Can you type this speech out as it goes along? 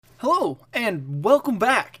Hello, and welcome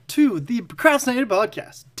back to the Procrastinated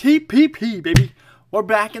podcast. TPP, baby. We're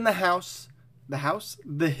back in the house.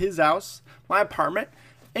 His house, my apartment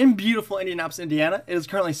in beautiful Indianapolis, Indiana. It is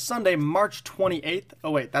currently Sunday, March 28th.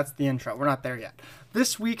 Oh, wait, that's the intro. We're not there yet.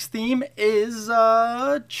 This week's theme is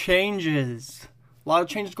changes. A lot of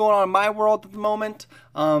changes going on in my world at the moment.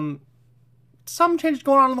 Some changes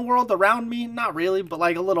going on in the world around me. Not really, but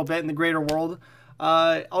like a little bit in the greater world.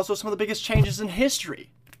 Also, some of the biggest changes in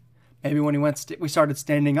history. Maybe when we started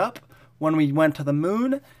standing up, when we went to the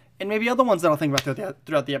moon, and maybe other ones that I'll think about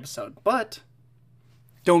throughout the episode. But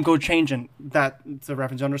don't go changing. That's a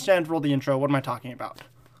reference you understand. Roll the intro. What am I talking about?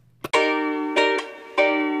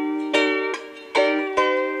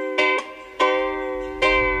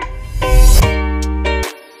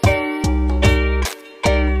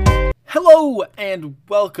 Hello, and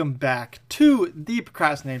welcome back to the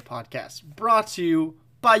Procrastinated podcast, brought to you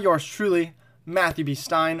by yours truly, Matthew B.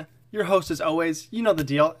 Stein. Your host, as always, you know the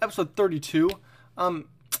deal. Episode 32.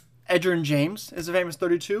 Edger and James is a famous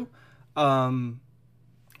 32.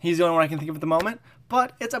 He's the only one I can think of at the moment.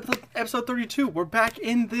 But it's episode 32. We're back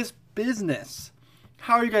in this business.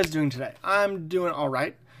 How are you guys doing today? I'm doing all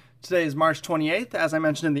right. Today is March 28th, as I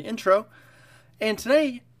mentioned in the intro. And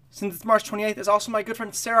today, since it's March 28th, is also my good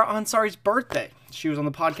friend Sarah Ansari's birthday. She was on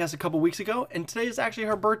the podcast a couple weeks ago, and today is actually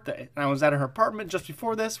her birthday. And I was at her apartment just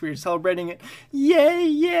before this. We were celebrating it. Yay,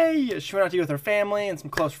 yay! She went out to eat with her family and some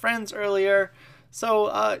close friends earlier. So,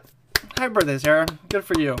 happy birthday, Sarah. Good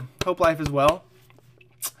for you. Hope life is well.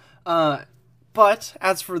 But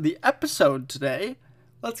as for the episode today,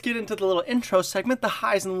 let's get into the little intro segment, the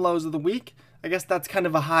highs and lows of the week. I guess that's kind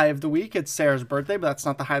of a high of the week. It's Sarah's birthday, but that's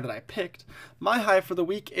not the high that I picked. My high for the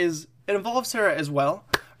week it involves Sarah as well.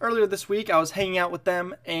 Earlier this week, I was hanging out with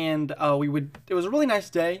them, and it was a really nice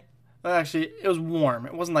day. Actually, it was warm.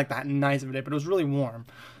 It wasn't like that nice of a day, but it was really warm.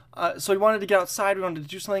 So we wanted to get outside. We wanted to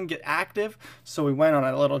do something, get active. So we went on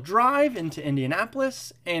a little drive into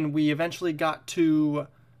Indianapolis, and we eventually got to,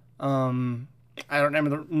 I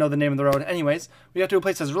don't know the name of the road. Anyways, we got to a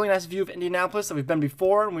place that has a really nice view of Indianapolis that we've been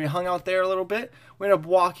before, and we hung out there a little bit. We ended up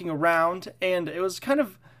walking around, and it was kind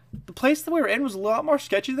of, the place that we were in was a lot more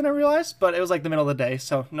sketchy than I realized, but it was like the middle of the day,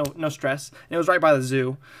 so no stress. And it was right by the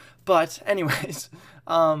zoo. But anyways,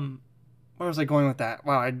 where was I going with that?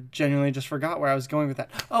 Wow, I genuinely just forgot where I was going with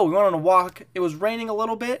that. Oh, we went on a walk. It was raining a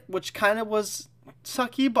little bit, which kind of was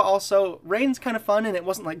sucky, but also rain's kind of fun, and it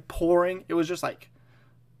wasn't like pouring. It was just like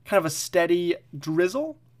kind of a steady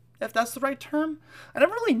drizzle, if that's the right term. I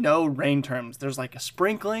never really know rain terms. There's like a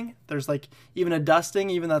sprinkling. There's like even a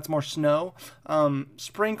dusting, even that's more snow.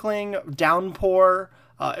 Sprinkling, downpour.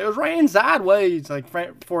 It was raining sideways, like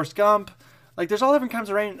Forrest Gump. Like there's all different kinds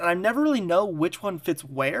of rain, and I never really know which one fits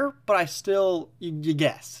where, but I still, you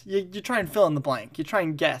guess. You try and fill in the blank. You try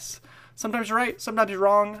and guess. Sometimes you're right, sometimes you're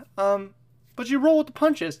wrong. But you roll with the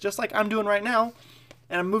punches, just like I'm doing right now.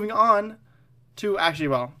 And I'm moving on to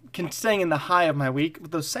staying in the high of my week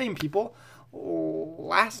with those same people.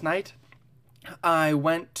 Last night, I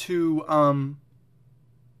went to, I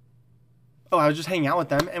was just hanging out with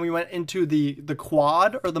them, and we went into the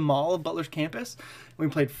quad, or the mall of Butler's campus, and we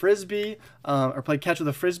played Frisbee, or played catch with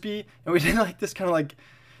a Frisbee, and we did like this kind of like,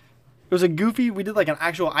 it was we did like an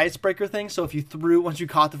actual icebreaker thing, so if once you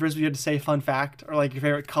caught the Frisbee, you had to say a fun fact, or like your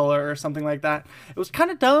favorite color, or something like that. It was kind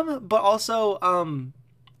of dumb, but also,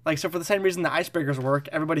 so for the same reason the icebreakers work,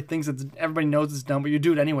 everybody knows it's dumb, but you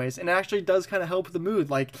do it anyways. And it actually does kind of help the mood.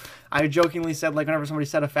 Like, I jokingly said, like, whenever somebody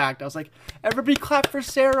said a fact, I was like, everybody clap for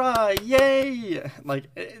Sarah, yay! Like,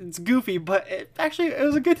 it's goofy, but it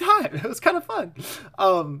was a good time. It was kind of fun.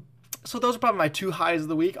 So those are probably my two highs of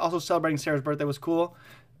the week. Also, celebrating Sarah's birthday was cool.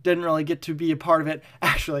 Didn't really get to be a part of it.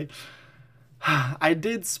 Actually, I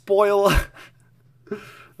did spoil...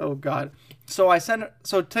 Oh, God. So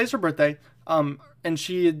today's her birthday. And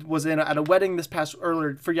she was at a wedding the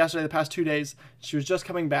past 2 days. She was just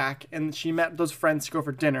coming back, and she met those friends to go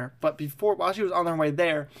for dinner. But while she was on her way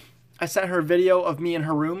there, I sent her a video of me in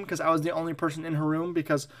her room, because I was the only person in her room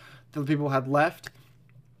because the people had left.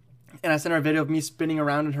 And I sent her a video of me spinning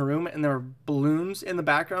around in her room, and there were balloons in the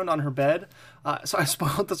background on her bed. So I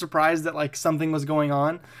spoiled the surprise that like something was going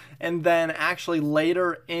on. And then actually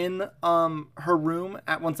later in her room,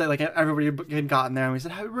 once everybody had gotten there, and we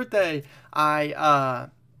said happy birthday, I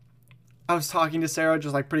was talking to Sarah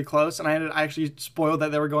just like pretty close, and I actually spoiled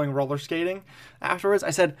that they were going roller skating afterwards.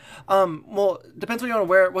 I said, well, depends what you want to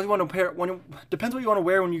wear. Depends what you want to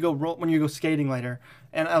wear when you go skating later.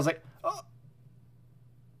 And I was like, oh.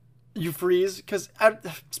 you freeze because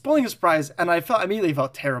spoiling a surprise, and I immediately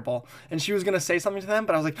felt terrible. And she was gonna say something to them,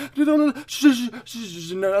 but I was like, no,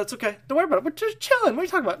 that's okay. Don't worry about it. We're just chilling. What are you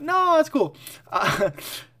talking about? No, that's cool.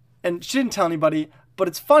 And she didn't tell anybody. But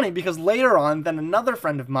it's funny because later on, then another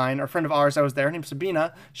friend of mine, or friend of ours that was there, her name's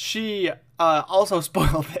Sabina, she also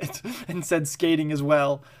spoiled it and said skating as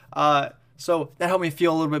well. So that helped me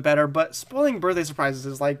feel a little bit better. But spoiling birthday surprises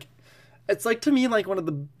is like, it's like to me like one of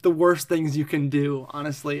the worst things you can do,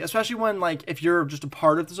 honestly. Especially when like if you're just a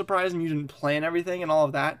part of the surprise and you didn't plan everything and all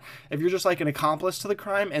of that. If you're just like an accomplice to the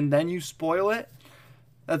crime and then you spoil it,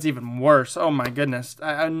 that's even worse. Oh my goodness,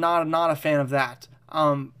 I'm not a fan of that.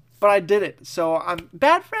 But I did it, so I'm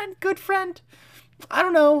bad friend, good friend. I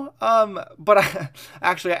don't know. But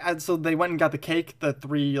so they went and got the cake. The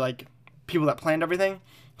three like people that planned everything.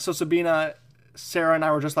 So Sabina, Sarah, and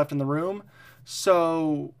I were just left in the room.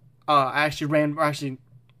 So I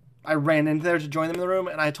ran into there to join them in the room,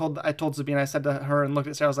 and I told Sabina, I said to her and looked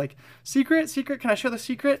at Sarah, I was like, secret, can I share the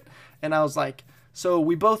secret? And I was like, so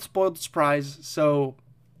we both spoiled the surprise, so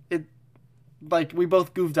it, like, we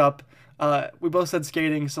both goofed up, we both said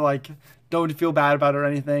skating, so like, don't feel bad about it or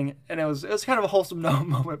anything, and it was kind of a wholesome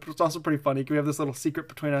moment, but it's also pretty funny, because we have this little secret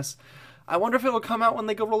between us. I wonder if it will come out when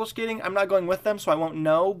they go roller skating. I'm not going with them, so I won't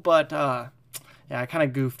know, but, yeah, I kind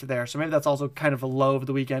of goofed there, so maybe that's also kind of a low of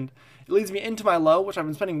the weekend. It leads me into my low, which I've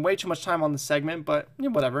been spending way too much time on this segment, but yeah,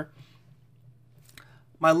 whatever.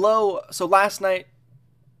 My low, so last night,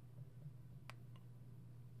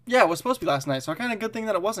 yeah, it was supposed to be last night, so kind of good thing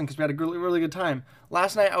that it wasn't, because we had a really, really good time.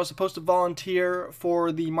 Last night, I was supposed to volunteer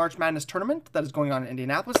for the March Madness tournament that is going on in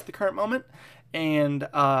Indianapolis at the current moment, and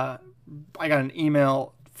I got an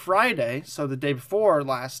email Friday, so the day before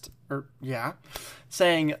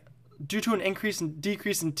saying, due to an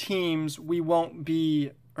decrease in teams, we won't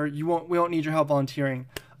need your help volunteering.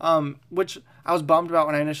 Which I was bummed about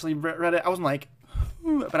when I initially read it. I wasn't like,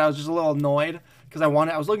 but I was just a little annoyed because I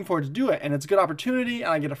was looking forward to do it, and it's a good opportunity,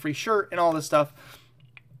 and I get a free shirt and all this stuff.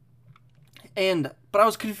 But I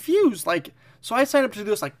was confused, like, so I signed up to do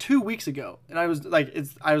this like 2 weeks ago, and I was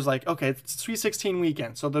like, okay, it's Sweet 16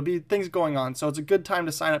 weekend, so there'll be things going on, so it's a good time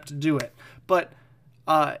to sign up to do it. But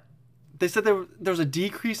they said there was a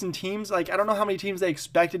decrease in teams. Like, I don't know how many teams they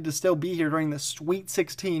expected to still be here during the Sweet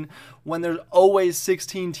 16 when there's always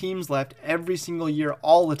 16 teams left every single year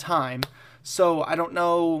all the time. So I don't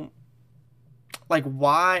know, like,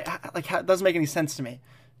 why, like, it doesn't make any sense to me.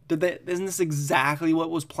 Isn't this exactly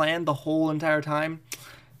what was planned the whole entire time?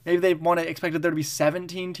 Maybe they expected there to be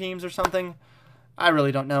 17 teams or something. I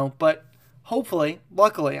really don't know, but hopefully,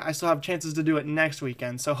 luckily, I still have chances to do it next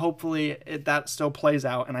weekend, so hopefully that still plays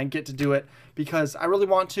out and I get to do it because I really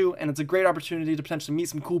want to, and it's a great opportunity to potentially meet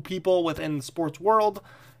some cool people within the sports world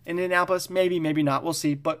in Indianapolis. Maybe, maybe not, we'll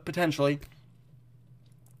see, but potentially.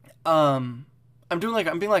 I'm being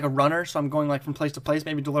like a runner, so I'm going like from place to place,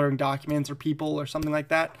 maybe delivering documents or people or something like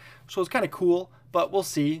that, so it's kind of cool, but we'll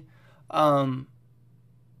see.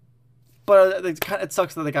 But it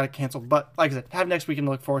sucks that they got it canceled. But like I said, have next weekend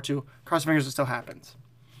to look forward to. Cross your fingers it still happens.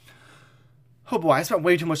 Oh boy, I spent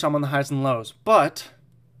way too much time on the highs and lows. But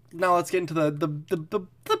now let's get into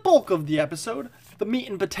the bulk of the episode. The meat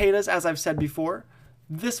and potatoes, as I've said before.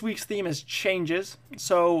 This week's theme is changes.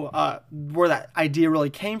 So where that idea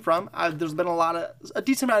really came from, there's been a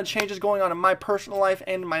decent amount of changes going on in my personal life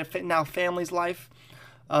and my now family's life.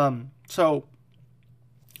 So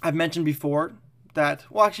I've mentioned before that,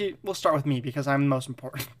 well, actually, we'll start with me because I'm the most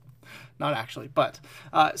important. Not actually, but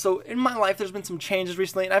so in my life, there's been some changes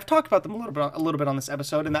recently, and I've talked about them a little bit on this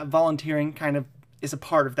episode, and that volunteering kind of is a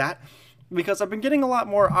part of that because I've been getting a lot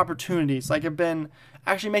more opportunities. Like, I've been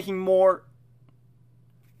actually making more.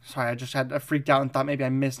 Sorry, I just had freaked out and thought maybe I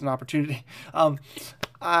missed an opportunity.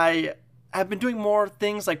 I have been doing more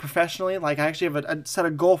things like professionally. Like, I actually have set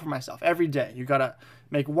a goal for myself every day. You gotta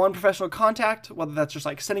make one professional contact, whether that's just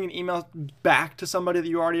like sending an email back to somebody that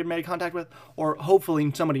you already made contact with, or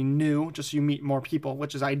hopefully somebody new, just so you meet more people,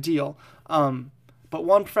 which is ideal. But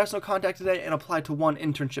one professional contact a day and apply to one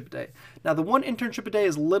internship a day. Now, the one internship a day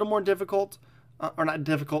is a little more difficult, or not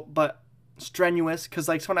difficult, but strenuous, because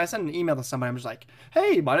like when I send an email to somebody, I'm just like,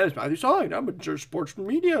 hey, my name is Matthew Stein. I'm a sports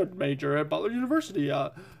media major at Butler University.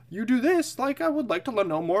 You do this, like, I would like to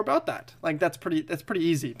know more about that. Like, that's pretty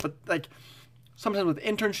easy. But like, sometimes with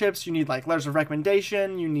internships, you need like letters of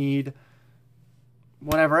recommendation, you need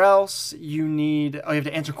whatever else, you have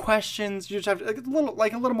to answer questions, you just have to,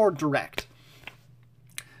 like, a little more direct.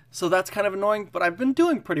 So that's kind of annoying, but I've been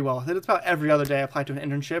doing pretty well with it. It's about every other day I apply to an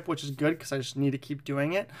internship, which is good because I just need to keep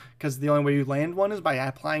doing it, because the only way you land one is by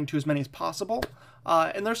applying to as many as possible.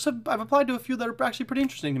 And I've applied to a few that are actually pretty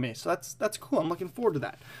interesting to me, so that's cool. I'm looking forward to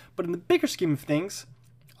that. But in the bigger scheme of things,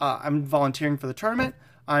 I'm volunteering for the tournament.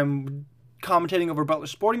 I'm commentating over Butler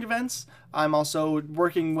sporting events. I'm also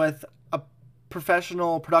working with a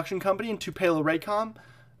professional production company in Tupelo Raycom,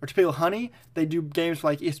 or Tupelo Honey. They do games for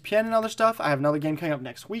like ESPN and other stuff. I have another game coming up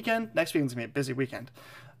next weekend. Next weekend's gonna be a busy weekend.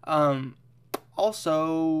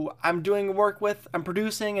 Also, I'm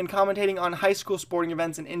producing and commentating on high school sporting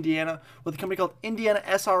events in Indiana with a company called Indiana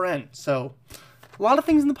SRN. So a lot of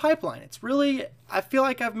things in the pipeline. It's really, I feel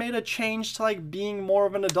like I've made a change to like being more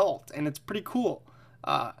of an adult, and it's pretty cool.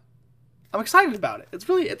 I'm excited about it. It's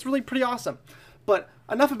really pretty awesome. But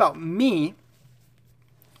enough about me.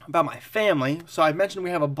 About my family. So I mentioned we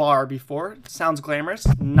have a bar before. Sounds glamorous.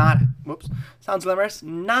 Sounds glamorous.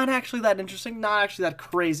 Not actually that interesting. Not actually that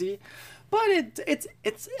crazy. But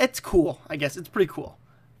it's cool. I guess it's pretty cool.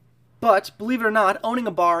 But believe it or not, owning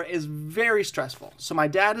a bar is very stressful. So my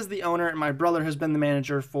dad is the owner, and my brother has been the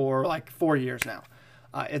manager for like 4 years now.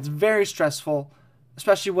 It's very stressful,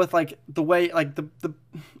 especially with like the way like the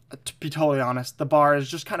to be totally honest, the bar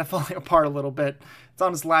is just kind of falling apart a little bit. It's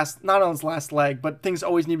on its not on its last leg, but things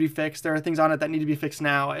always need to be fixed. There are things on it that need to be fixed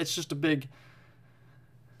now. It's just a little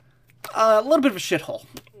bit of a shithole.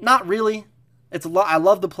 Not really. It's a lot. I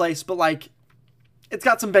love the place, but like, it's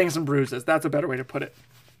got some bangs and bruises. That's a better way to put it.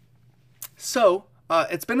 So,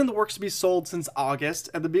 it's been in the works to be sold since August.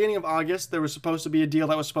 At the beginning of August, there was supposed to be a deal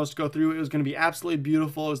that was supposed to go through. It was going to be absolutely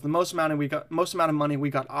beautiful. It was the most amount of money we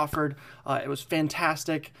got offered. It was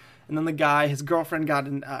fantastic. And then the guy, his girlfriend, got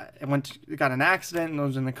an accident and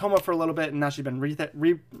was in a coma for a little bit, and now she's been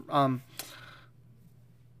rehabbing.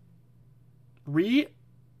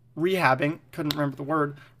 Couldn't remember the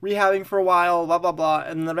word. Rehabbing for a while. Blah blah blah.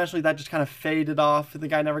 And then eventually that just kind of faded off. The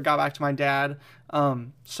guy never got back to my dad.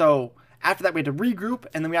 So after that, we had to regroup,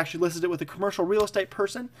 and then we actually listed it with a commercial real estate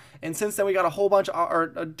person. And since then, we got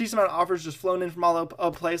a decent amount of offers just flown in from all over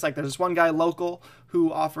the place. Like, there's this one guy local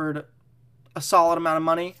who offered a solid amount of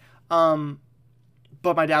money,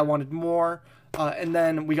 but my dad wanted more. And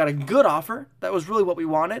then we got a good offer that was really what we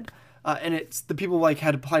wanted. And it's the people like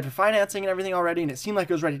had applied for financing and everything already, and it seemed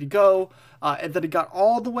like it was ready to go. And then it got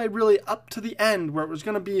all the way really up to the end where it was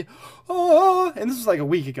going to be, and this was like a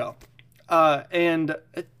week ago. And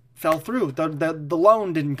it fell through. The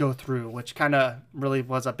loan didn't go through, which kind of really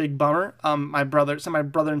was a big bummer. My brother sent my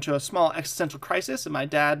brother into a small existential crisis, and my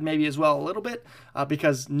dad maybe as well a little bit,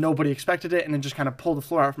 because nobody expected it, and it just kind of pulled the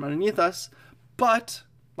floor out from underneath us. But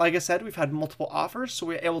like I said, we've had multiple offers, so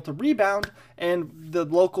we're able to rebound. And the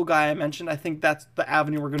local guy I mentioned, I think that's the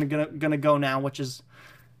avenue we're gonna go now, which is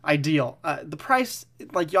ideal. The price,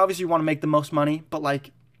 like, you obviously want to make the most money, but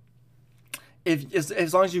like,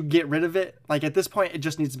 as long as you get rid of it, like at this point, it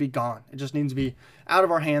just needs to be gone. It just needs to be out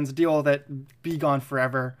of our hands, deal with it, be gone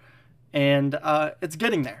forever. And it's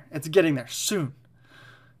getting there. It's getting there soon.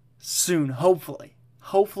 Soon, hopefully.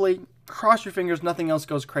 Hopefully, cross your fingers, nothing else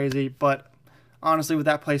goes crazy. But honestly, with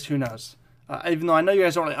that place, who knows? Even though I know you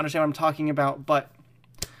guys don't really understand what I'm talking about, but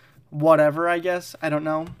whatever, I guess. I don't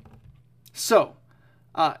know. So,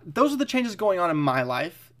 those are the changes going on in my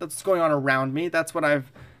life. That's going on around me.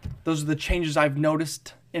 Those are the changes I've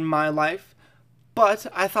noticed in my life. But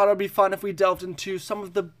I thought it would be fun if we delved into some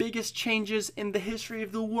of the biggest changes in the history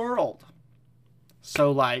of the world.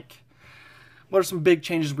 So, like, what are some big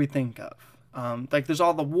changes we think of? Like, there's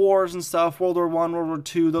all the wars and stuff. World War I, World War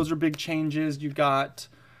II, those are big changes. You got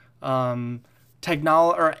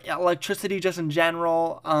technology or electricity just in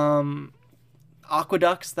general.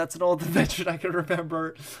 Aqueducts, that's an old invention I can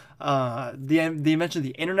remember. The invention of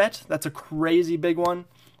the internet, that's a crazy big one.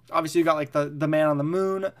 Obviously, you got like the man on the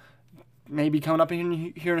moon, maybe coming up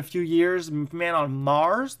here in a few years. Man on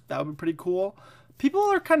Mars, that would be pretty cool. People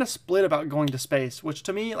are kind of split about going to space, which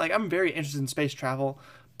to me, like, I'm very interested in space travel,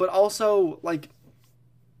 but also, like,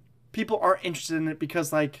 people aren't interested in it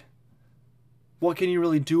because, like, what can you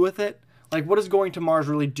really do with it? Like, what does going to Mars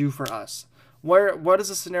really do for us? What is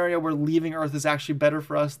a scenario where leaving Earth is actually better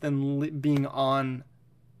for us than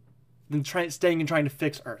staying and trying to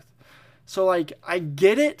fix Earth? So, like, I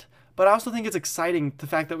get it, but I also think it's exciting, the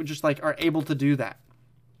fact that we just, like, are able to do that.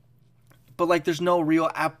 But, like, there's no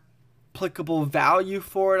real applicable value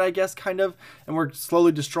for it, I guess, kind of. And we're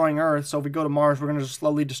slowly destroying Earth, so if we go to Mars, we're going to just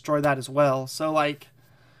slowly destroy that as well. So, like,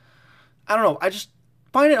 I don't know. I just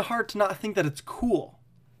find it hard to not think that it's cool.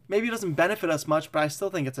 Maybe it doesn't benefit us much, but I still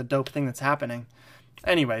think it's a dope thing that's happening.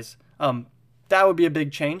 Anyways, that would be a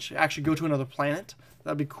big change. Actually go to another planet.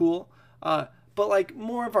 That'd be cool. but like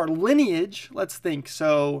more of our lineage, let's think.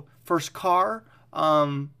 So first car,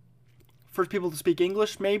 first people to speak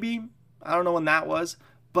English, maybe. I don't know when that was.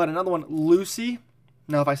 But another one, Lucy.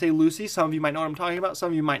 Now, if I say Lucy, some of you might know what I'm talking about.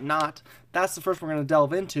 Some of you might not. That's the first we're going to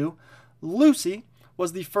delve into. Lucy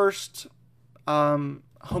was the first Homo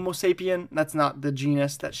sapien. That's not the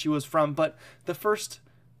genus that she was from, but the first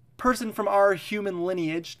person from our human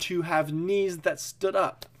lineage to have knees that stood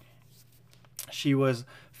up. She was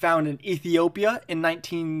found in Ethiopia in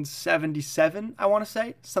 1977, I want to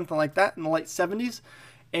say. Something like that, in the late 70s.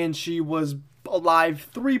 And she was alive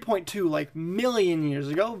 3.2 million years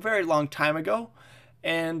ago, very long time ago.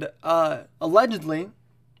 And allegedly,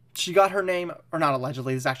 she got her name, or not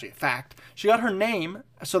allegedly, this is actually a fact. She got her name,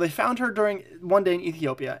 so they found her during one day in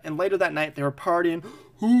Ethiopia, and later that night they were partying,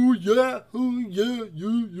 ooh yeah,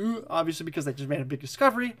 yeah. Obviously because they just made a big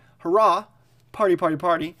discovery, hurrah, party, party,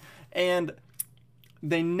 party. And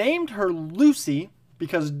they named her Lucy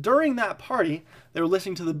because during that party, they were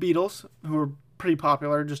listening to the Beatles, who were pretty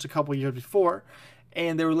popular just a couple years before,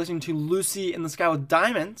 and they were listening to Lucy in the Sky with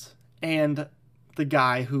Diamonds, and the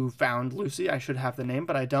guy who found Lucy, I should have the name,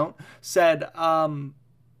 but I don't, said,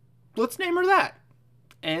 let's name her that.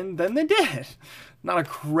 And then they did. Not a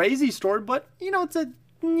crazy story, but, it's a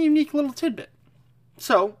unique little tidbit.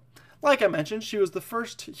 So, like I mentioned, she was the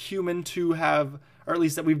first human to have, or at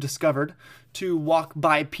least that we've discovered, to walk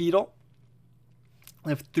bipedal.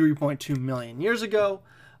 Lived 3.2 million years ago.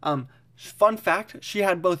 Fun fact, she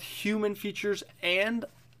had both human features and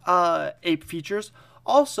ape features.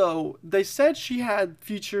 Also, they said she had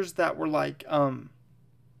features that were like,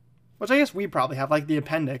 which I guess we probably have, like the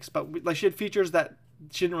appendix, but she had features that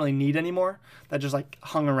she didn't really need anymore, that just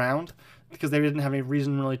hung around because they didn't have any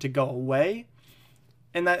reason really to go away.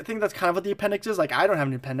 And I think that's kind of what the appendix is. I don't have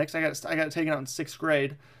an appendix. I got it taken out in 6th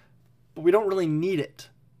grade, but we don't really need it.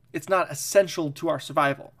 It's not essential to our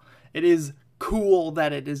survival. It is cool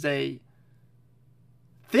that it is a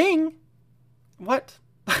thing. What?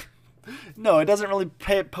 No, it doesn't really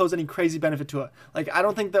pose any crazy benefit to it. I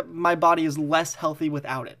don't think that my body is less healthy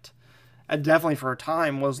without it. I definitely for a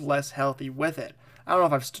time was less healthy with it. I don't know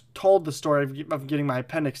if I've told the story of getting my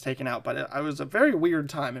appendix taken out, but it was a very weird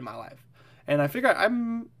time in my life. And I figure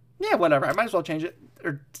whatever. I might as well change it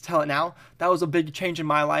or tell it now. That was a big change in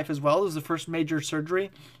my life as well. It was the first major surgery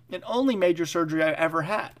and only major surgery I ever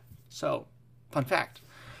had. So, fun fact.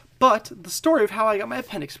 But the story of how I got my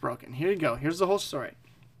appendix broken. Here you go. Here's the whole story.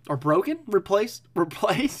 Or broken? Replaced?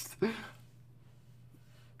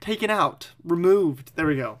 Taken out. Removed. There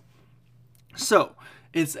we go. So,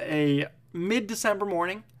 it's a mid-December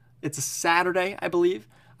morning. It's a Saturday, I believe.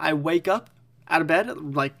 I wake up out of bed at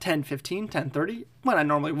 10:15, 10:30, when I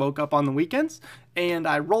normally woke up on the weekends. And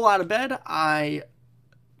I roll out of bed. I,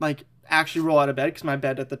 actually roll out of bed because my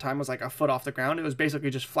bed at the time was a foot off the ground. It was basically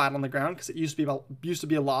just flat on the ground because it used to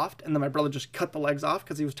be a loft, and then my brother just cut the legs off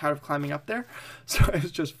because he was tired of climbing up there. So it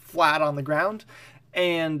was just flat on the ground.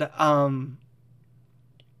 And so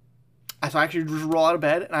I actually just roll out of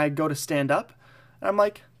bed and I go to stand up, and I'm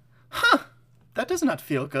like, that does not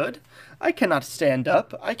feel good. I cannot stand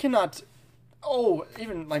up. I cannot. Oh,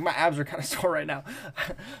 even my abs are kind of sore right now.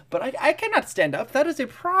 But I cannot stand up. That is a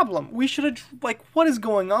problem. We should have, what is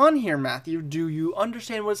going on here, Matthew? Do you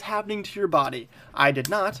understand what is happening to your body? I did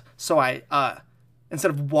not. So I,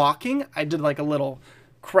 instead of walking, I did a little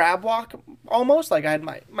crab walk almost. I had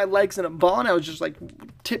my legs in a ball and I was just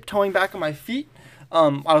tiptoeing back on my feet. I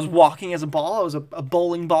was walking as a ball. I was a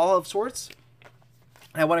bowling ball of sorts.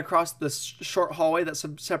 I went across this short hallway that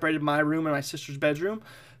separated my room and my sister's bedroom.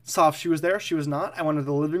 Saw if she was there. She was not. I went to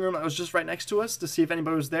the living room that was just right next to us to see if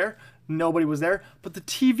anybody was there. Nobody was there, but the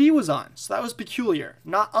TV was on. So that was peculiar.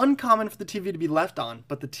 Not uncommon for the TV to be left on,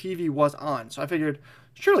 but the TV was on. So I figured,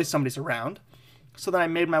 surely somebody's around. So then I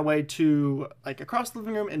made my way to, across the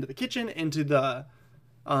living room, into the kitchen, into the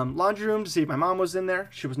laundry room to see if my mom was in there.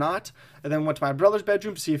 She was not. I then went to my brother's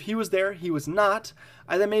bedroom to see if he was there. He was not.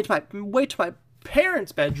 I then made my way to my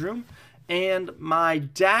parents' bedroom, and my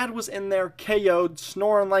dad was in there, KO'd,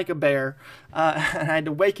 snoring like a bear, and I had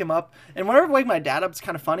to wake him up. And whenever I wake my dad up, it's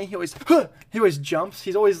kind of funny. He always jumps.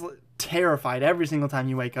 He's always terrified every single time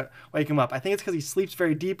you wake him up. I think it's because he sleeps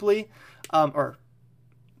very deeply, or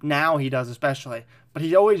now he does especially. But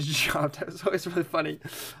he always jumped. It was always really funny.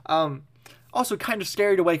 Also, kind of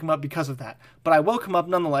scary to wake him up because of that. But I woke him up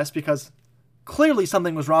nonetheless because clearly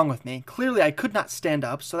something was wrong with me. Clearly I could not stand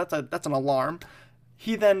up, so that's an alarm.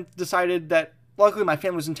 He then decided that, luckily my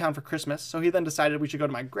family was in town for Christmas, so he then decided we should go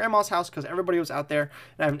to my grandma's house because everybody was out there,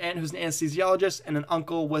 and I have an aunt who's an anesthesiologist and an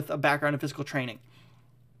uncle with a background in physical training,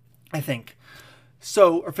 I think.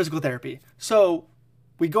 So, or physical therapy. So,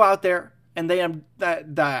 we go out there, and they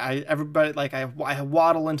that I everybody like I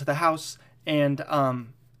waddle into the house, and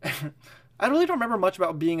I really don't remember much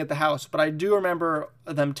about being at the house, but I do remember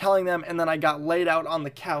them telling them, and then I got laid out on the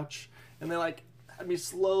couch, and they like had me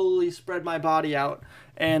slowly spread my body out,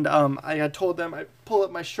 and I had told them, I pulled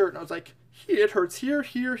up my shirt, and I was like, it hurts here,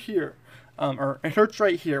 here, here, or it hurts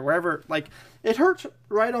right here, wherever, like, it hurts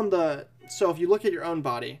right on the, so if you look at your own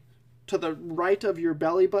body, to the right of your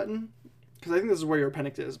belly button, because I think this is where your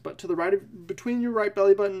appendix is, but to the right of, between your right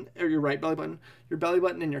belly button, or your belly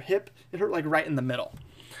button and your hip, it hurt like right in the middle.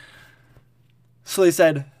 So they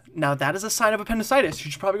said, now that is a sign of appendicitis.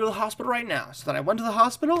 You should probably go to the hospital right now. So then I went to the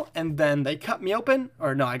hospital, and then they cut me open,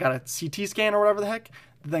 or no, I got a CT scan or whatever the heck,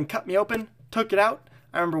 then cut me open, took it out.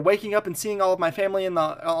 I remember waking up and seeing all of my family and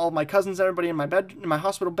all of my cousins, everybody in my bed, in my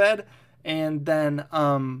hospital bed, and then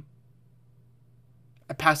I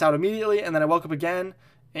passed out immediately, and then I woke up again,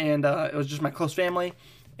 and it was just my close family,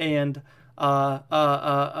 and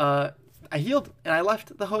I healed, and I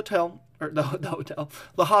left the hotel, or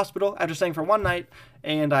the hospital, after staying for one night,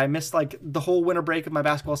 and I missed like the whole winter break of my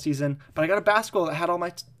basketball season, but I got a basketball that had all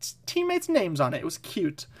my teammates' names on it. It was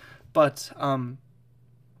cute, but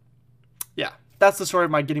yeah, that's the story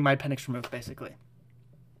of my getting my appendix removed, basically.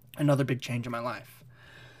 Another big change in my life.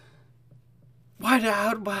 I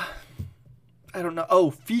don't know. Oh,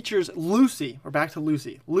 features. Lucy. We're back to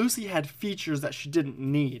Lucy. Lucy had features that she didn't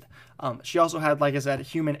need. She also had, like I said,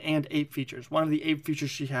 human and ape features. One of the ape features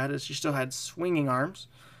she had is she still had swinging arms.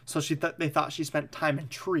 So they thought she spent time in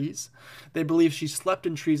trees. They believe she slept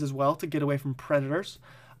in trees as well to get away from predators.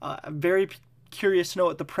 I'm very curious to know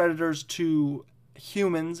what the predators to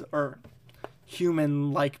humans, or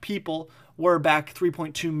human-like people, were back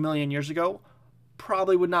 3.2 million years ago.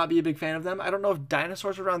 Probably would not be a big fan of them. I don't know if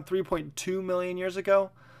dinosaurs were around 3.2 million years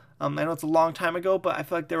ago. I know it's a long time ago, but I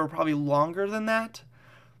feel like they were probably longer than that.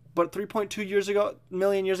 But 3.2 years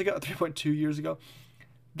ago,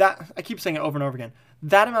 that, I keep saying it over and over again.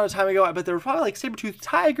 That amount of time ago, I bet there were probably like saber-toothed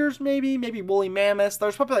tigers, maybe woolly mammoths.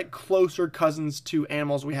 There's probably like closer cousins to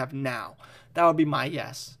animals we have now. That would be my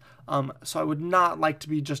guess. So I would not like to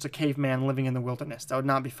be just a caveman living in the wilderness. That would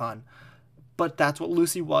not be fun. But that's what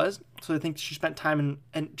Lucy was. So I think she spent time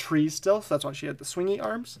in trees still. So that's why she had the swingy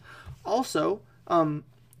arms. Also,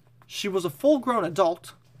 she was a full-grown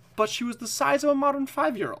adult, but she was the size of a modern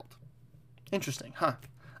 5-year-old. Interesting, huh?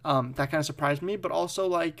 That kind of surprised me. But also,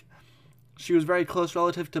 like, she was very close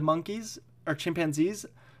relative to monkeys or chimpanzees.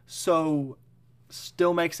 So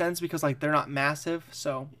still makes sense because, like, they're not massive.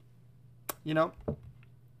 So, you know.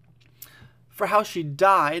 For how she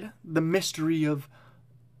died, the mystery of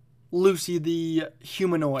Lucy the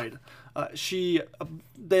humanoid.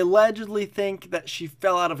 They allegedly think that she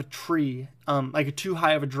fell out of a tree, like too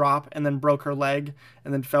high of a drop, and then broke her leg,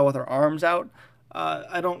 and then fell with her arms out.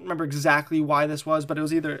 I don't remember exactly why this was, but it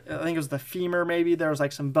was either, I think it was the femur maybe. There was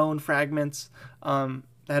like some bone fragments that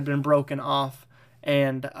had been broken off,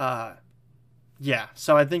 and yeah.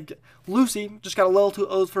 So I think Lucy just got a little too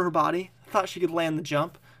old for her body, thought she could land the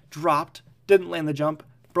jump, dropped, didn't land the jump,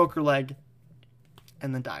 broke her leg,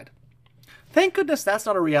 and then died. Thank goodness that's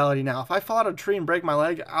not a reality now. If I fall out of a tree and break my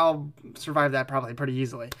leg, I'll survive that probably pretty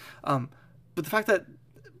easily. But the fact that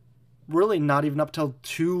really not even up till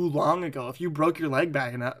too long ago, if you broke your leg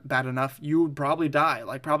bad enough, you would probably die.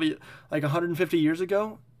 Probably 150 years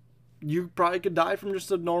ago, you probably could die from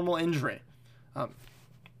just a normal injury.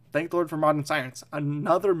 Thank the Lord for modern science.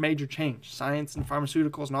 Another major change. Science and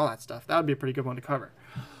pharmaceuticals and all that stuff. That would be a pretty good one to cover.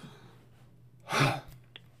 I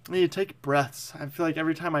need to take breaths. I feel like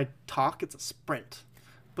every time I talk, it's a sprint.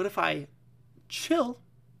 But if I chill,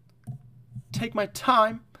 take my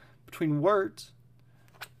time between words,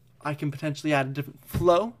 I can potentially add a different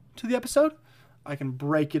flow to the episode. I can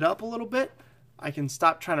break it up a little bit. I can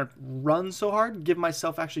stop trying to run so hard, give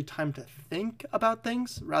myself actually time to think about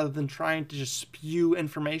things rather than trying to just spew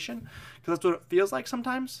information, because that's what it feels like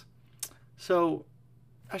sometimes. So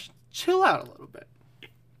I should chill out a little bit.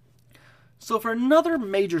 So for another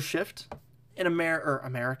major shift in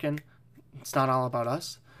American, it's not all about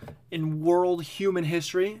us, in world human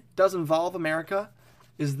history, does involve America,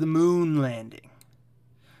 is the moon landing.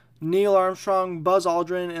 Neil Armstrong, Buzz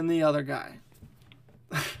Aldrin, and the other guy.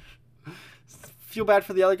 Feel bad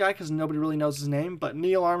for the other guy because nobody really knows his name, but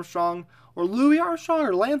Neil Armstrong or Louis Armstrong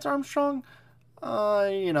or Lance Armstrong,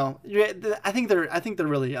 I think they're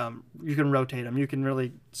really you can rotate them, you can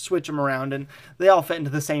really switch them around, and they all fit into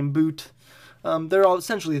the same boot. They're all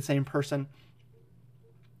essentially the same person.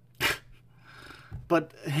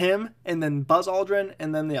 But him, and then Buzz Aldrin,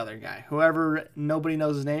 and then the other guy. Whoever, nobody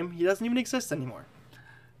knows his name. He doesn't even exist anymore.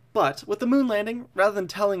 But with the moon landing, rather than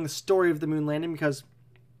telling the story of the moon landing, because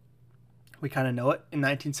We kind of know it. In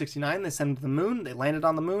 1969, they sent them to the moon. They landed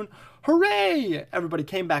on the moon. Hooray! Everybody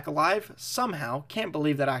came back alive somehow. Can't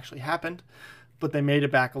believe that actually happened. But they made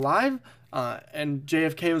it back alive. And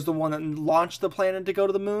JFK was the one that launched the planet to go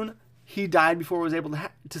to the moon. He died before he was able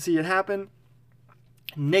to see it happen.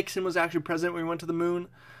 Nixon was actually president when we went to the moon.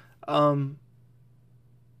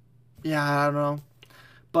 Yeah, I don't know.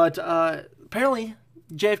 But apparently,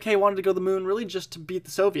 JFK wanted to go to the moon really just to beat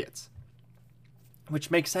the Soviets. Which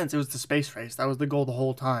makes sense. It was the space race. That was the goal the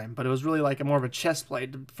whole time. But it was really like more of a chess play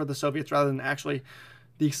for the Soviets rather than actually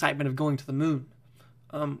the excitement of going to the moon.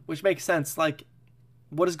 Which makes sense. Like,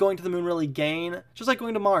 what does going to the moon really gain? Just like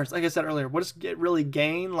going to Mars. Like I said earlier, what does it really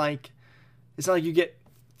gain? Like, it's not like you get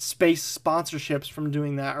space sponsorships from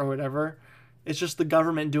doing that or whatever. It's just the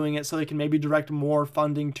government doing it so they can maybe direct more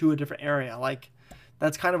funding to a different area. Like,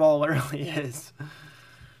 that's kind of all it really is.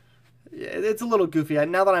 It's a little goofy.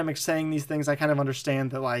 Now that I'm saying these things, I kind of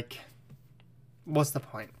understand that, like, what's the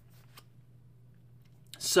point?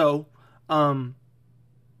 So, what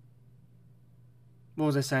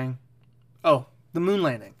was I saying? Oh, the moon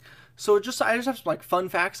landing. So I just have some, like, fun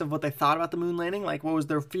facts of what they thought about the moon landing, like what was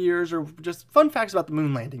their fears, or just fun facts about the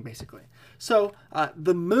moon landing, basically. So,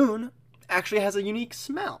 the moon actually has a unique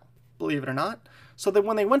smell, believe it or not. So that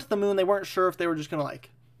when they went to the moon, they weren't sure if they were just going to, like,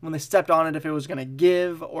 when they stepped on it, if it was going to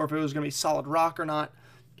give or if it was going to be solid rock or not.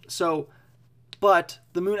 So, but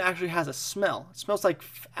the moon actually has a smell. It smells like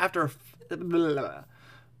after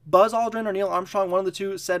Buzz Aldrin or Neil Armstrong, one of the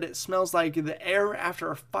two, said it smells like the air after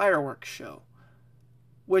a fireworks show.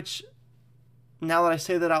 Which, now that I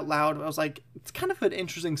say that out loud, I was like, it's kind of an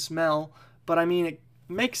interesting smell, but I mean, it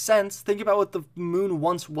makes sense. Think about what the moon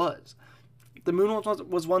once was. The moon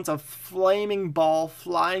was once a flaming ball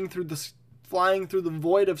flying through the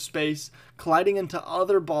void of space, colliding into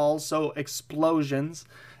other balls, so explosions.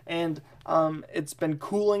 And it's been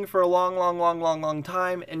cooling for a long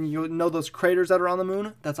time. And you know those craters that are on the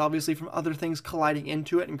moon? That's obviously from other things colliding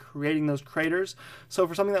into it and creating those craters. So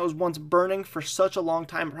for something that was once burning for such a long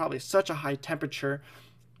time, probably such a high temperature,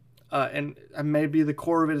 and maybe the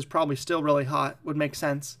core of it is probably still really hot, would make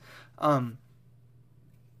sense.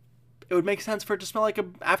 It would make sense for it to smell like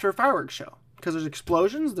after a fireworks show. Because there's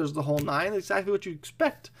explosions, there's the whole nine, that's exactly what you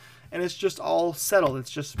expect. And it's just all settled,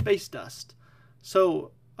 it's just space dust.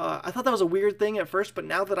 So, I thought that was a weird thing at first, but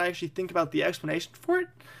now that I actually think about the explanation for it,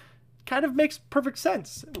 kind of makes perfect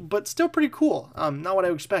sense. But still pretty cool, not what I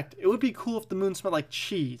would expect. It would be cool if the moon smelled like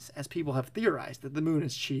cheese, as people have theorized that the moon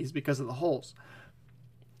is cheese because of the holes.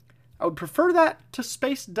 I would prefer that to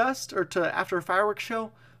space dust or to after a fireworks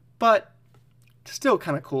show, but still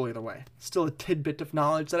kind of cool either way. Still a tidbit of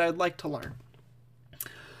knowledge that I'd like to learn.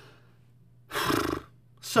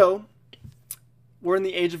 So, we're in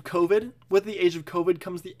the age of COVID. With the age of COVID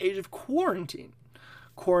comes the age of quarantine.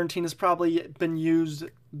 Quarantine has probably been used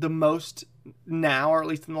the most now, or at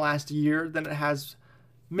least in the last year, than it has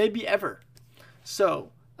maybe ever.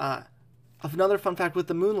 So, another fun fact with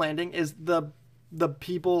the moon landing is the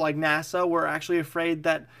people like NASA were actually afraid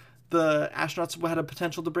that the astronauts had a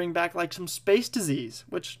potential to bring back like some space disease,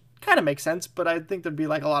 which kind of makes sense, but I think there'd be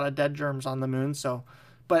like a lot of dead germs on the moon, so...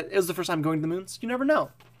 But it was the first time going to the moon, so you never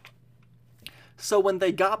know. So when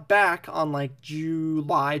they got back on like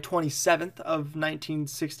July 27th of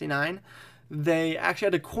 1969, they actually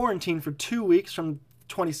had to quarantine for 2 weeks from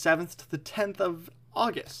 27th to the 10th of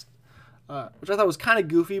August, which I thought was kind of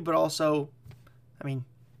goofy, but also, I mean,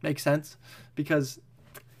 makes sense because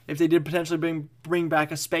if they did potentially bring back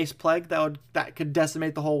a space plague that could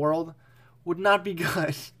decimate the whole world, would not be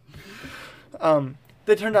good.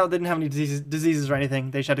 They turned out they didn't have any diseases or anything.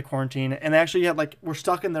 They just had to quarantine, and they actually were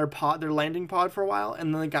stuck in their landing pod for a while,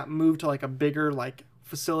 and then they got moved to like a bigger like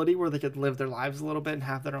facility where they could live their lives a little bit and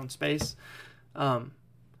have their own space. But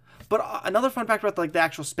another fun fact about like the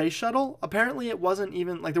actual space shuttle, apparently it wasn't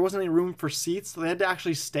even like there wasn't any room for seats, so they had to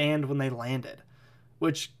actually stand when they landed,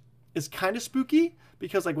 which is kind of spooky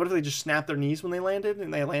because like what if they just snapped their knees when they landed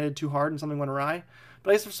and they landed too hard and something went awry? But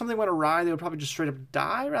I guess if something went awry, they would probably just straight up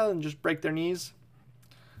die rather than just break their knees.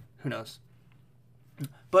 Who knows?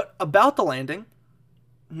 But about the landing,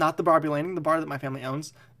 not the Barbie landing, the bar that my family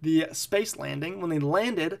owns, the space landing, when they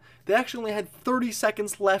landed, they actually only had 30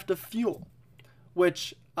 seconds left of fuel,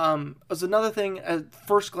 which was another thing. At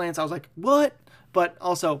first glance, I was like, what? But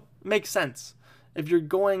also makes sense. If you're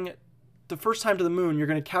going the first time to the moon, you're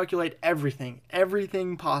going to calculate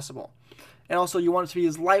everything possible. And also you want it to be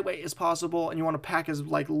as lightweight as possible, and you want to pack as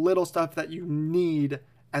like little stuff that you need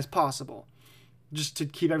as possible, just to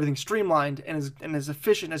keep everything streamlined and as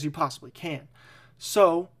efficient as you possibly can.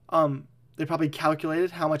 So, They probably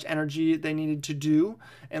calculated how much energy they needed to do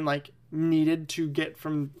and like needed to get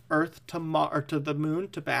from Earth to or to the moon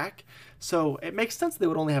to back. So it makes sense they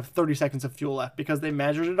would only have 30 seconds of fuel left because they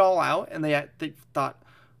measured it all out and they thought,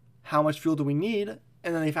 how much fuel do we need?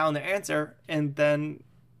 And then they found the answer, and then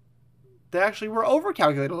they actually were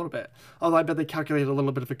over-calculated a little bit. Although I bet they calculated a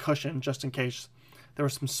little bit of a cushion just in case there were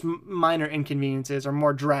some minor inconveniences or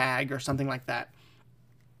more drag or something like that.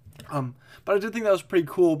 But I did think that was pretty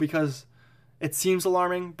cool because it seems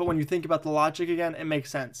alarming, but when you think about the logic again, it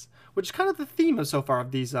makes sense. Which is kind of the theme of so far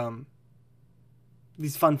of these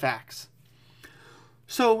fun facts.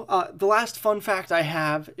 So the last fun fact I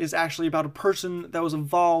have is actually about a person that was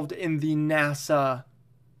involved in the NASA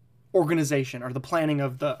organization or the planning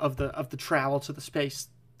of the travel to the space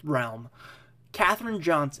realm. Katherine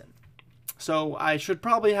Johnson. So I should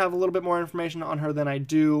probably have a little bit more information on her than I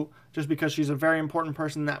do, just because she's a very important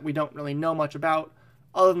person that we don't really know much about,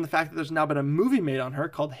 other than the fact that there's now been a movie made on her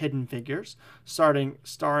called Hidden Figures, starring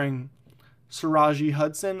Saraji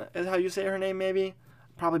Hudson, is how you say her name, maybe?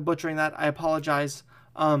 Probably butchering that. I apologize.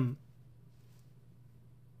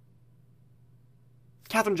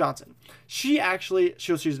 Katherine Johnson. She's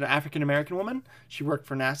an African-American woman. She worked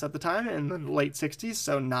for NASA at the time in the late 60s,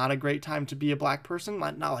 so not a great time to be a black person.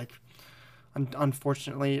 Not like,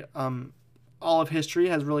 unfortunately, all of history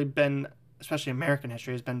has really been, especially American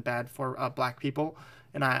history, has been bad for black people,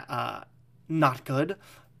 and not good.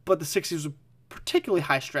 But the 60s was a particularly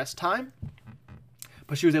high-stress time.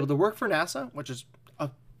 But she was able to work for NASA, which is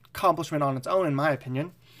an accomplishment on its own, in my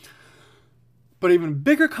opinion. But even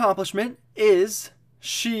bigger accomplishment is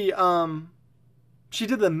she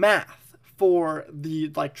did the math for the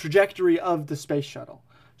trajectory of the space shuttle.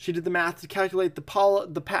 She did the math to calculate the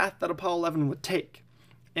path that Apollo 11 would take.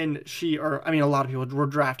 And a lot of people were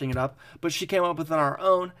drafting it up, but she came up with it on her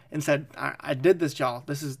own and said, I did this, y'all.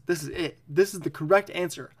 This is it. This is the correct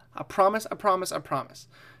answer. I promise, I promise, I promise.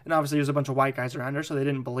 And obviously there's a bunch of white guys around her, so they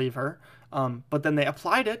didn't believe her. But then they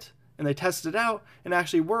applied it, and they tested it out, and it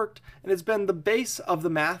actually worked. And it's been the base of the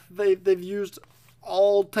math they've used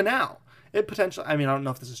all to now. It potentially, I don't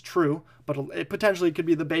know if this is true, but it potentially could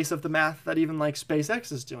be the base of the math that even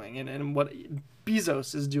SpaceX is doing and what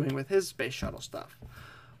Bezos is doing with his space shuttle stuff.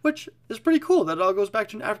 Which is pretty cool that it all goes back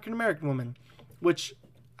to an African-American woman. Which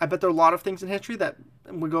I bet there are a lot of things in history that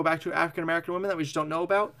would go back to African-American women that we just don't know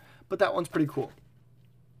about. But that one's pretty cool.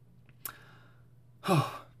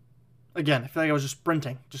 Again, I feel like I was just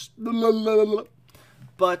sprinting.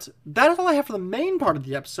 But that is all I have for the main part of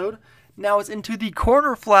the episode. Now it's into the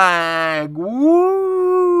corner flag.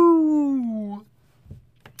 Woo!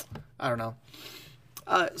 I don't know.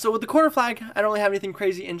 So with the corner flag, I don't really have anything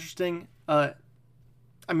crazy interesting. The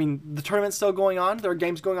tournament's still going on. There are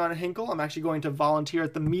games going on in Hinkle. I'm actually going to volunteer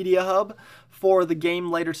at the Media Hub for the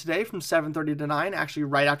game later today from 7:30 to 9. Actually,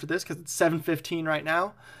 right after this because it's 7:15 right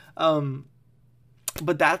now.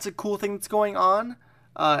 But that's a cool thing that's going on.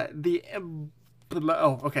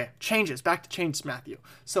 Changes. Back to changes, Matthew.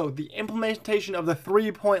 So the implementation of the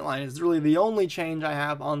 3-point line is really the only change I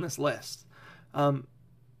have on this list. The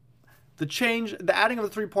adding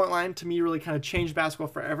of the 3-point line to me really kind of changed basketball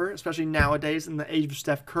forever, especially nowadays in the age of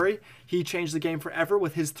Steph Curry. He changed the game forever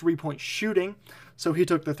with his 3-point shooting. So he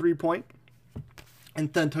took the 3-point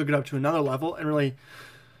and then took it up to another level and really,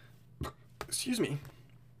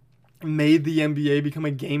 made the NBA become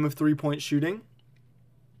a game of 3-point shooting.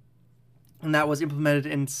 And that was implemented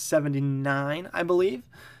in 79, I believe.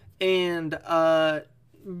 And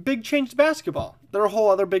big change to basketball. There are whole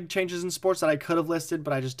other big changes in sports that I could have listed,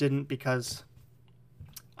 but I just didn't because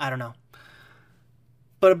I don't know.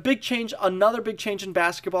 But another big change in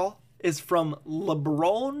basketball is from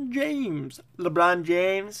LeBron James. LeBron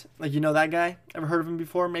James, like, you know that guy? Ever heard of him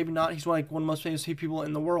before? Maybe not. He's one of the most famous people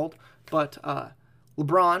in the world. But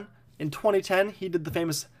LeBron, in 2010, he did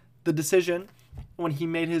the decision when he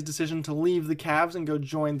made his decision to leave the Cavs and go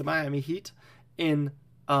join the Miami Heat in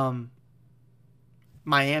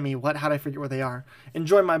Miami. How did I forget where they are? And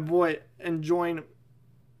join my boy Dwayne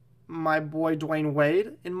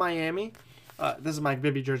Wade in Miami. This is my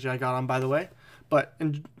Bibby jersey I got on, by the way. But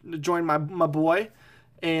join my boy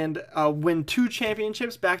and win 2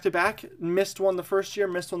 championships back to back. Missed one the first year,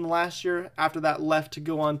 missed one the last year. After that, left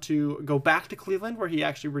to go back to Cleveland, where he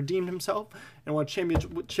actually redeemed himself and won a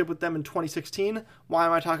championship with them in 2016. Why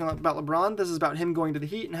am I talking about LeBron? This is about him going to the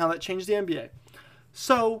Heat and how that changed the NBA.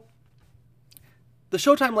 So, the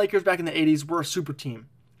Showtime Lakers back in the 80s were a super team.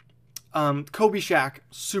 Kobe, Shaq,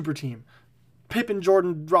 super team. Pippen,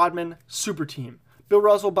 Jordan, Rodman, super team. Bill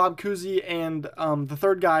Russell, Bob Cousy, and the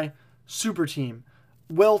third guy, super team.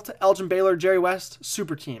 Wilt, Elgin Baylor, Jerry West,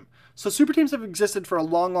 super team. So super teams have existed for a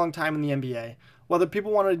long, long time in the NBA, whether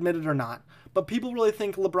people want to admit it or not. But people really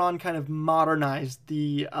think LeBron kind of modernized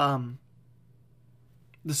the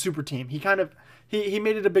super team. He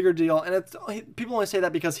made it a bigger deal, and people only say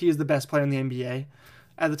that because he is the best player in the NBA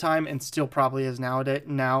at the time, and still probably is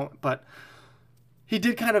now. But he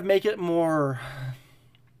did kind of make it more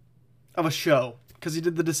of a show, because he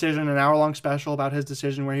did the decision, an hour-long special about his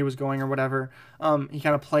decision, where he was going or whatever. He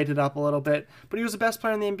kind of played it up a little bit, but he was the best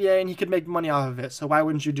player in the NBA, and he could make money off of it, so why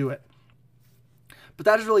wouldn't you do it? But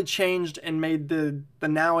that has really changed and made the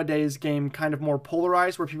nowadays game kind of more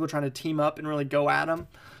polarized, where people are trying to team up and really go at him.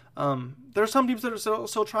 There are some teams that are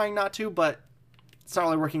still trying not to, but it's not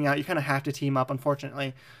really working out. You kind of have to team up,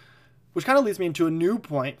 unfortunately, which kind of leads me into a new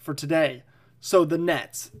point for today. So the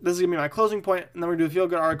Nets. This is going to be my closing point, and then we're going to do a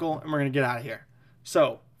feel-good article, and we're going to get out of here.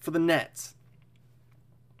 So, for the Nets,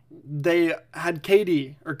 they had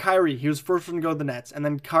Kyrie. He was first one to go to the Nets, and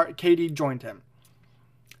then KD joined him.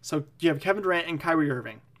 So, you have Kevin Durant and Kyrie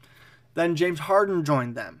Irving. Then James Harden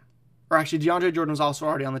joined them. Or actually, DeAndre Jordan was also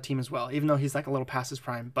already on the team as well, even though he's like a little past his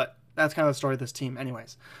prime. But that's kind of the story of this team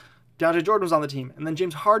anyways. DeAndre Jordan was on the team, and then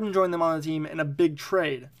James Harden joined them on the team in a big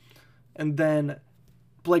trade. And then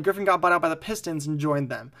Blake Griffin got bought out by the Pistons and joined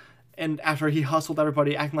them. And after he hustled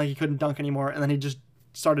everybody, acting like he couldn't dunk anymore, and then he just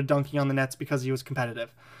started dunking on the Nets because he was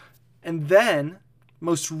competitive. And then,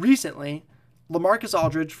 most recently, LaMarcus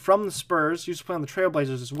Aldridge from the Spurs, used to play on the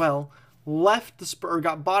Trailblazers as well, left the Spurs,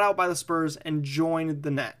 got bought out by the Spurs, and joined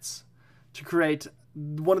the Nets to create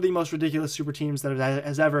one of the most ridiculous super teams that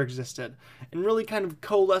has ever existed, and really kind of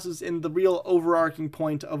coalesces in the real overarching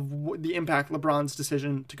point of the impact LeBron's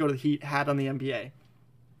decision to go to the Heat had on the NBA.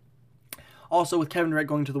 Also, with Kevin Durant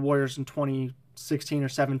going to the Warriors in 2016 or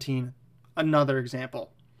 17, another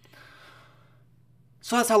example.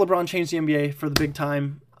 So that's how LeBron changed the NBA for the big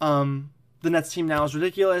time. The Nets team now is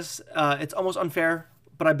ridiculous. It's almost unfair,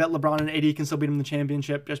 but I bet LeBron and AD can still beat him in the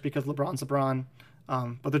championship just because LeBron's LeBron.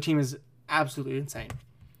 But their team is absolutely insane.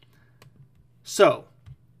 So,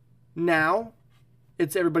 now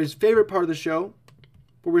it's everybody's favorite part of the show,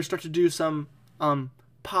 where we start to do some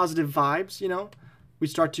positive vibes, We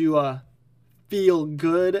start to feel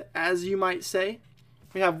good, as you might say.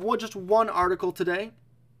 We have just one article today,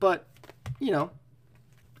 but,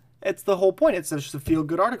 it's the whole point. It's just a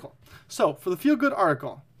feel-good article. So, for the feel-good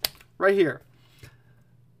article, right here,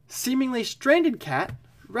 seemingly stranded cat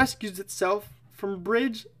rescues itself from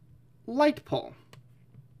bridge light pole.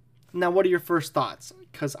 Now, what are your first thoughts?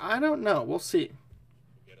 Because I don't know. We'll see.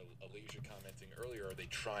 We had Alicia commenting earlier, are they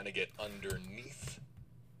trying to get underneath?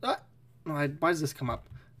 Why does this come up?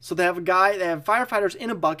 So they have firefighters in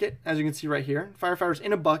a bucket, as you can see right here. Firefighters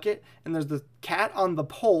in a bucket, and there's the cat on the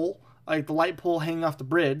pole, like the light pole hanging off the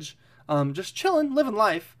bridge, just chilling, living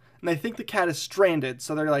life. And they think the cat is stranded,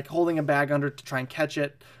 so they're like holding a bag under it to try and catch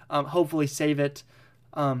it, hopefully save it,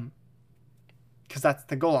 because that's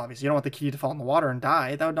the goal, obviously. You don't want the kitty to fall in the water and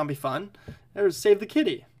die. That would not be fun. There's save the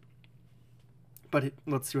kitty. But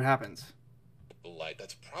let's see what happens. The light,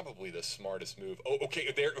 that's probably the smartest move. Oh,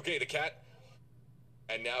 okay, the cat.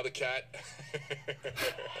 And now the cat.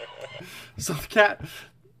 So the cat,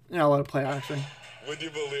 I'll let it play out, actually. Would you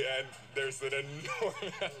believe? And there's an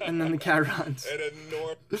enormous. And then the cat runs. An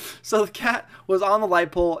enormous. So the cat was on the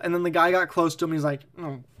light pole, and then the guy got close to him. And he's like,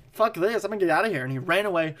 "Oh, fuck this! I'm gonna get out of here!" And he ran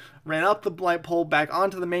away, ran up the light pole, back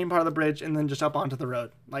onto the main part of the bridge, and then just up onto the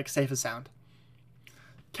road, like safe as sound.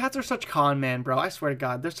 Cats are such con man, bro. I swear to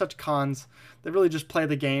God, they're such cons. They really just play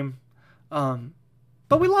the game.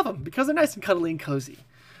 But we love them because they're nice and cuddly and cozy.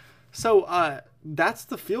 So that's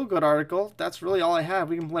the feel-good article. That's really all I have.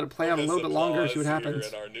 We can let it play out a little bit longer, see what happens.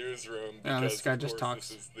 In our newsroom, yeah, this guy just talks.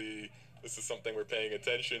 This is something we're paying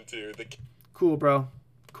attention to. Cool, bro.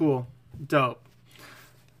 Cool. Dope.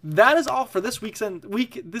 That is all for this week's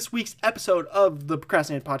episode of the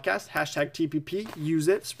Procrastinated Podcast. #TPP. Use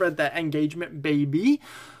it. Spread that engagement, baby.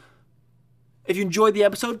 If you enjoyed the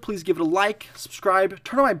episode, please give it a like, subscribe,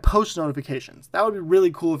 turn on my post notifications. That would be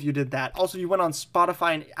really cool if you did that. Also, if you went on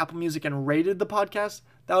Spotify and Apple Music and rated the podcast,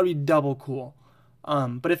 that would be double cool.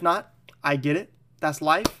 But if not, I get it. That's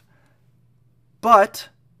life. But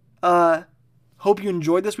hope you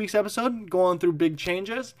enjoyed this week's episode. Going through big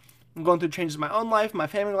changes. I'm going through changes in my own life, my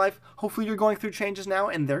family life. Hopefully you're going through changes now,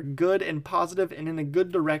 and they're good and positive and in a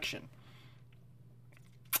good direction.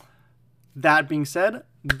 That being said,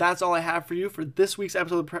 that's all I have for you for this week's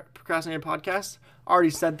episode of the Procrastinated Podcast. Already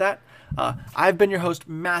said that. I've been your host,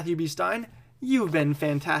 Matthew B. Stein. You've been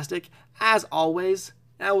fantastic, as always.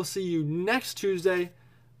 And I will see you next Tuesday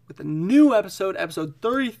with a new episode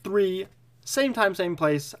 33. Same time, same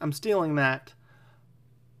place. I'm stealing that.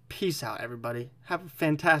 Peace out, everybody. Have a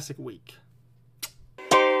fantastic week.